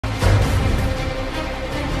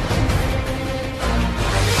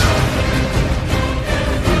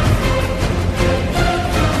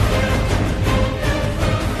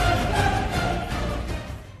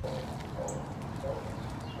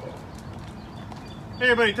Hey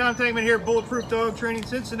everybody, Tom Tankman here, Bulletproof Dog Training,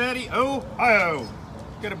 Cincinnati, Ohio.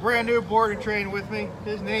 Got a brand new board and train with me.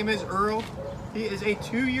 His name is Earl. He is a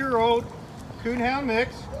 2-year-old Coon Hound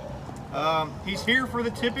mix. He's here for the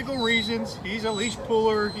typical reasons. He's a leash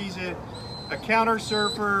puller, he's a counter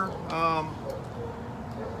surfer.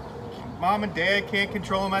 Mom and dad can't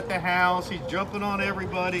control him at the house. He's jumping on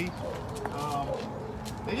everybody.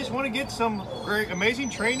 They just want to get some great, amazing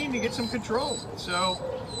training to get some control. So,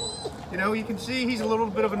 you know, you can see he's a little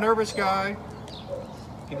bit of a nervous guy.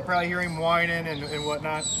 You can probably hear him whining and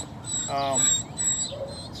whatnot.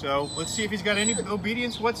 So let's see if he's got any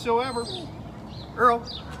obedience whatsoever. Earl,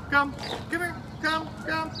 come here, come,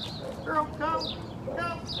 Earl, come,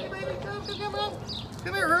 hey baby,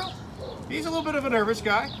 come here, Earl. He's a little bit of a nervous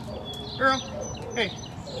guy. Earl, hey,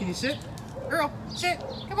 can you sit? Earl, sit,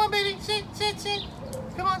 come on baby, sit,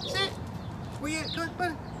 come on, sit. Where you at? Come on,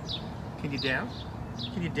 buddy. Can you down?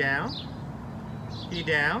 Can you down? Can you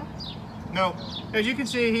down? No. As you can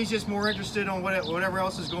see, he's just more interested in whatever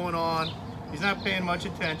else is going on. He's not paying much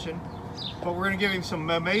attention. But we're going to give him some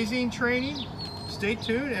amazing training. Stay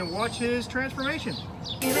tuned and watch his transformation.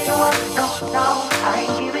 Giving you up, no, I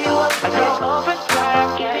ain't giving you up. I just love and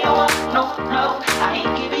try, giving you up, no, I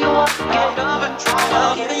ain't giving you up. Get love and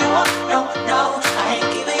try, giving you up, no, I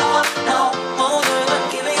ain't giving you up, no. More than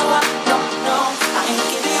giving you up, no, I ain't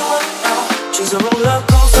giving you up, no. She's a roller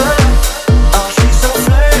coaster, oh she's so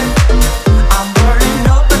flame. I'm burning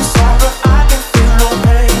up inside, but I can feel no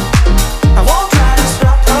pain. I won't try to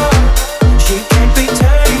stop her, she can't be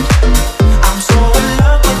tamed. I'm so in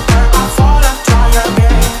love with her, I fall and try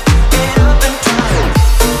again. Get up and try,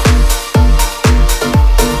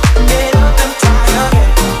 get up and try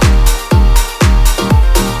again.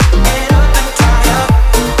 Get up and try again.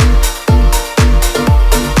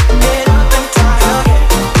 Get up and try again.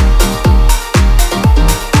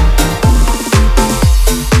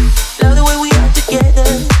 Love the way we are together,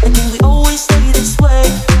 I think we always stay this way.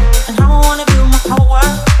 And how I wanna build my whole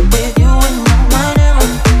world with you and my never.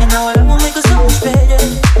 And now I will make us so much better,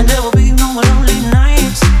 and there will be no more lonely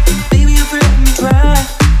nights. Baby, if you let me try,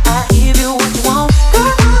 I give you what you want.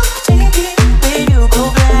 Girl, take it where you go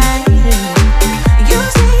blind. You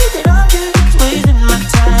say that I'm just wasting my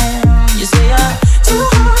time. You say I'm too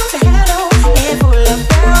hard to handle and full of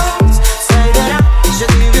bounds. Say that I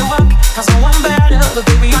should give you up, 'cause I'm better, but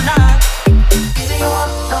baby you're not. Giving you up,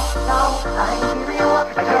 no, I ain't giving you up.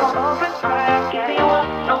 I just love and try, giving you up,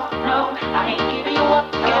 no, I ain't giving you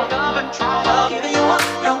up. Get love and try, giving you up,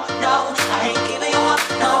 no, I ain't giving you up,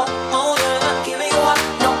 no. More than giving you up,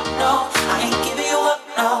 no, I ain't giving you up,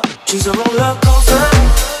 no. She's a roller coaster,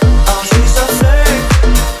 oh she's a flame.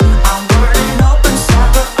 I'm burning up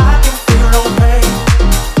inside, but I can feel no pain.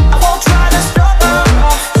 I won't try to stop her,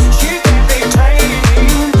 she can't be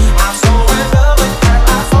tamed. I'm so in love with her,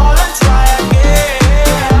 I fall and try again.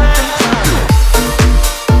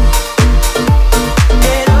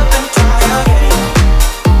 Get up and try again.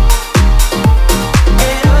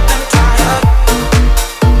 Get up and try again.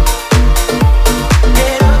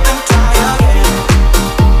 Get up and try again.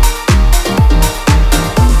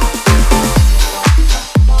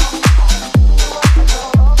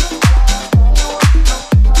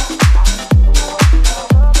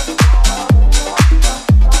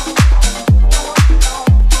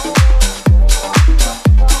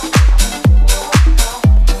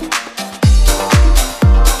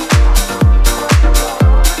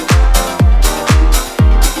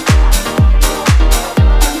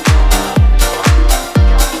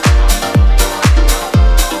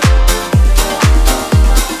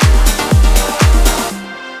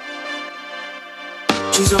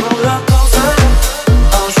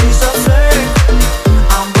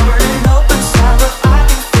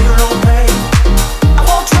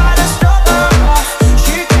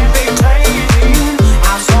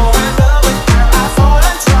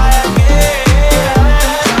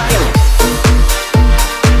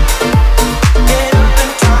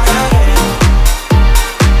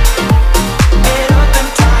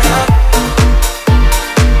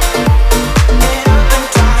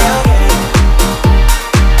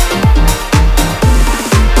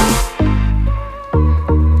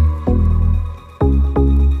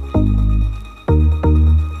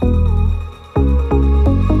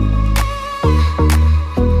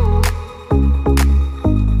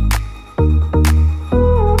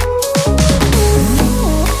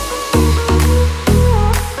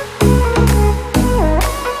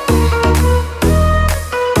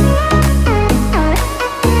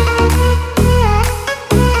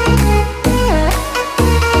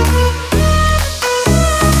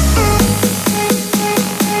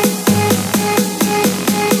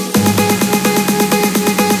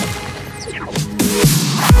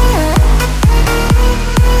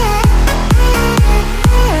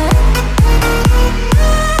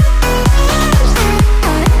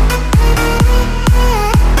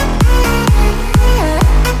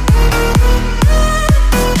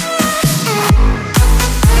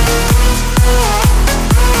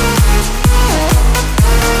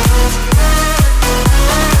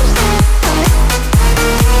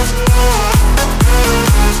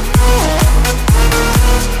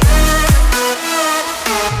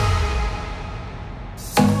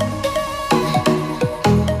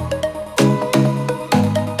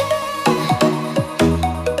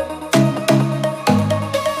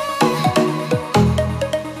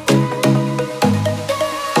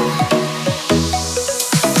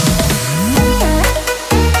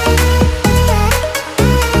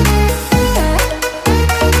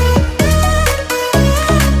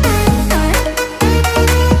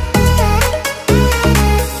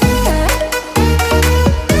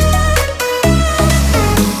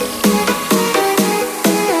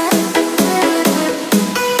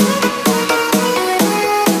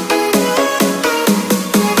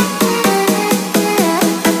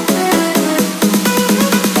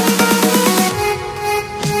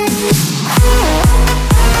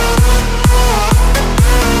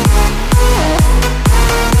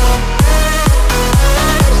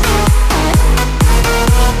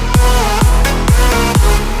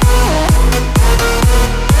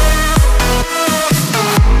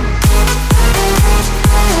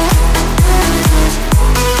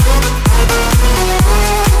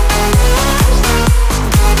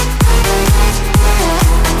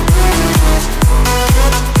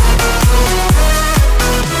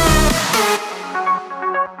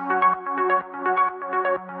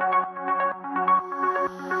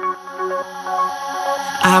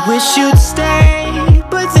 I wish you'd stay,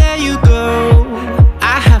 but there you go.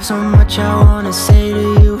 I have so much I wanna say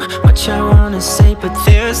to you, much I wanna say, but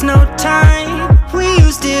there's no time. We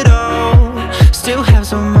used it all. Still have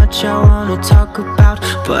so much I wanna talk about,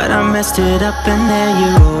 but I messed it up and there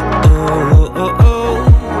you go. Oh, oh, oh,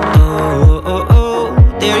 oh, oh, oh.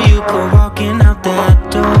 There you go, walking out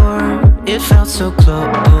that door. It felt so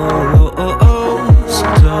close,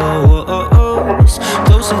 close,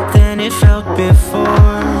 closer than it felt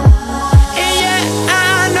before. And yeah,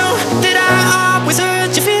 I know that I always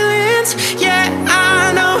hurt your feelings. Yeah,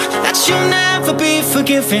 I know that you'll never be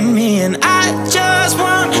forgiving me, and I just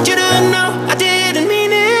want you to know I didn't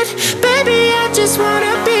mean it. Baby, I just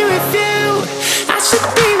wanna be with you. I should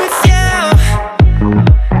be with you.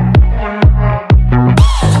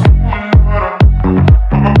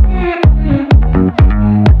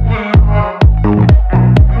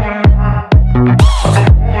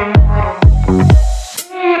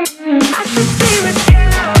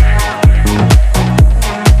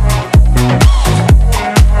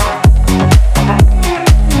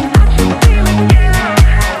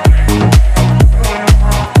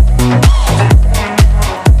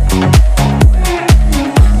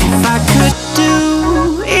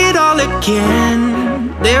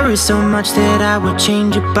 There is so much that I would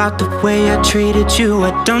change about the way I treated you.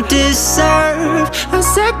 I don't deserve a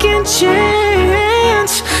second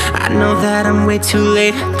chance. I know that I'm way too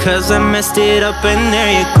late, cause I messed it up and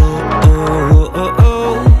there you go. Oh, oh,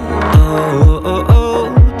 oh, oh, oh,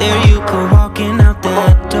 oh. There you go, walking out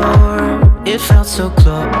that door. It felt so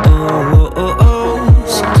close,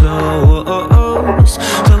 close,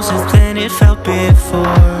 closer than it felt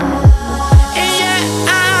before.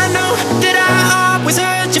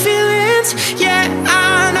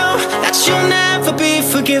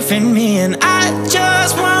 Forgiving me, and I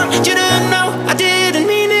just want you to know I didn't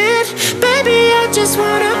mean it. Baby, I just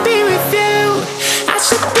wanna be with you. I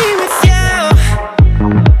should be with you.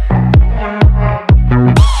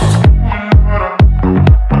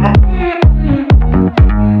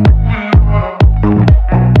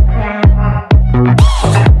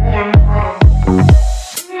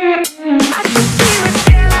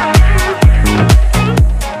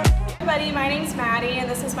 Everybody, my name's Maddie, and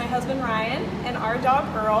this is my husband Ryan and our dog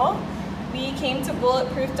Earl. We came to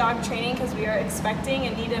Bulletproof Dog Training because we are expecting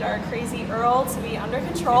and needed our crazy Earl to be under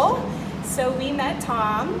control. So we met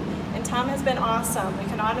Tom, and Tom has been awesome. We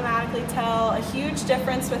can automatically tell a huge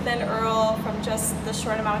difference within Earl from just the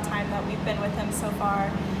short amount of time that we've been with him so far.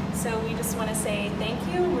 So we just want to say thank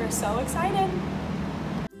you. We're so excited.